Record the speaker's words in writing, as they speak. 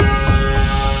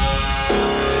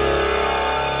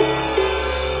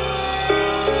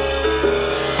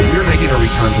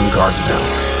garden now.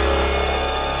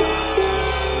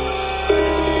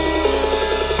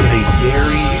 In a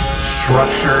very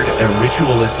structured and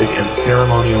ritualistic and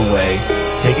ceremonial way,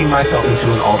 taking myself into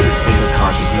an altered state of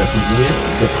consciousness with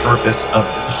the purpose of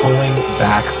pulling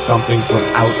back something from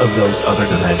out of those other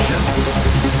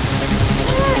dimensions.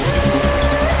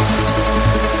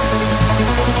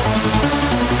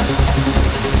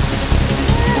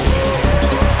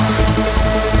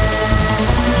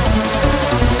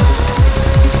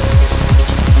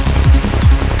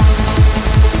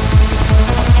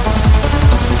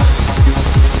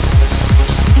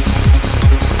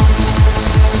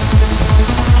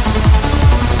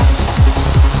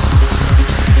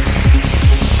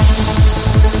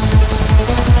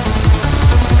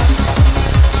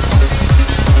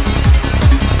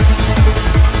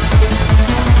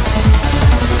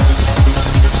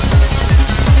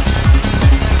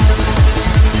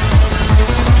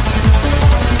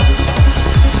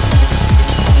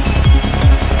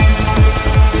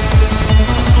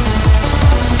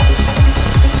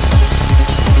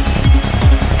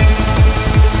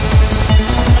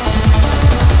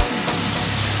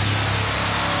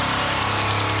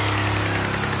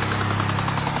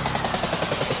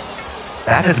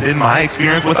 That has been my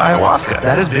experience with ayahuasca.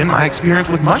 That has been my experience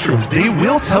with mushrooms. They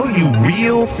will tell you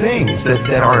real things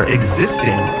that are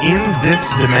existing in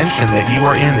this dimension that you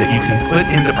are in, that you can put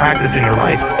into practice in your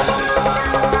life.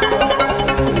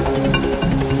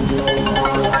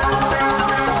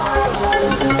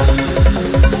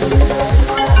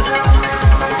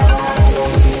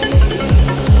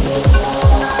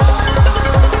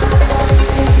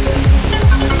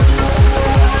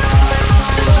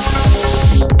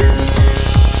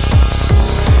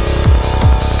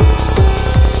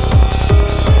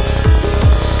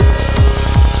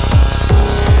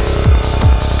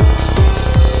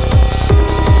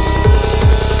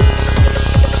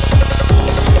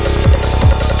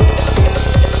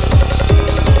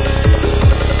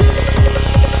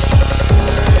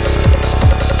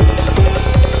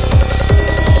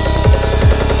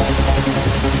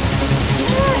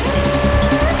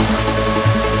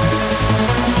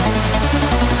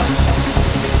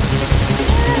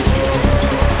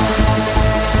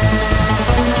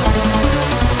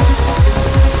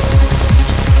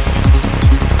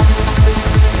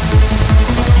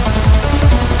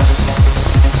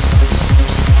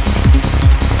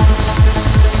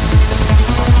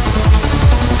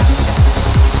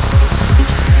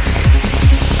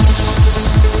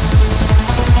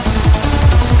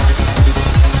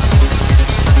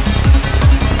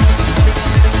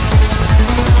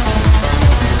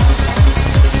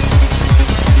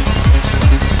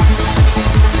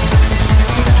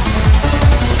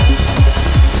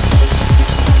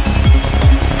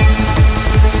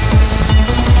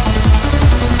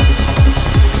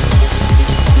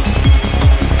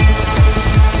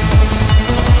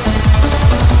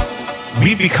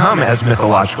 We become as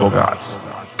mythological gods.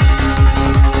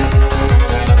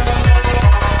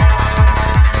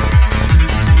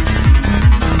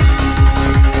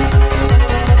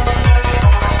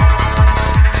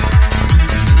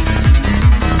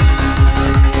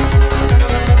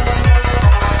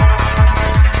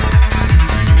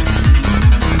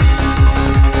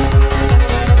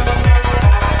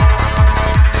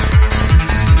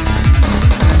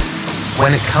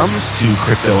 When it comes to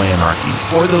crypto-anarchy,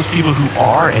 for those people who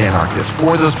are anarchists,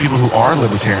 for those people who are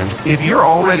libertarians, if you're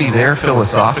already there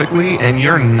philosophically and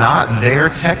you're not there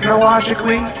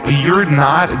technologically, you're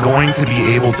not going to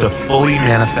be able to fully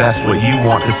manifest what you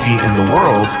want to see in the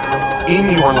world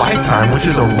in your lifetime, which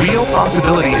is a real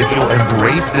possibility if you'll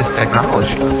embrace this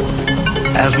technology.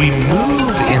 As we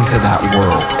move into that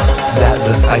world that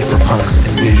the cypherpunks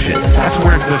envision, that's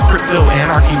where the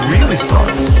crypto-anarchy really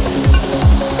starts.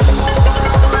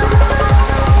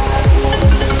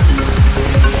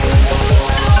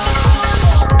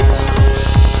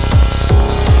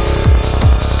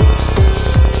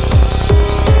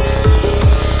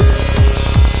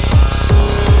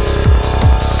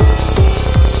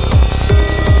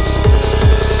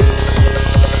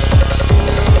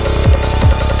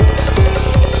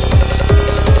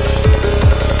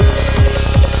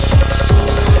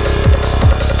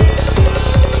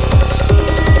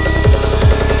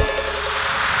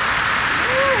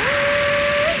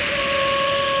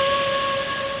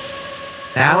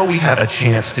 Now we have a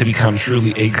chance to become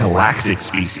truly a galactic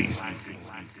species.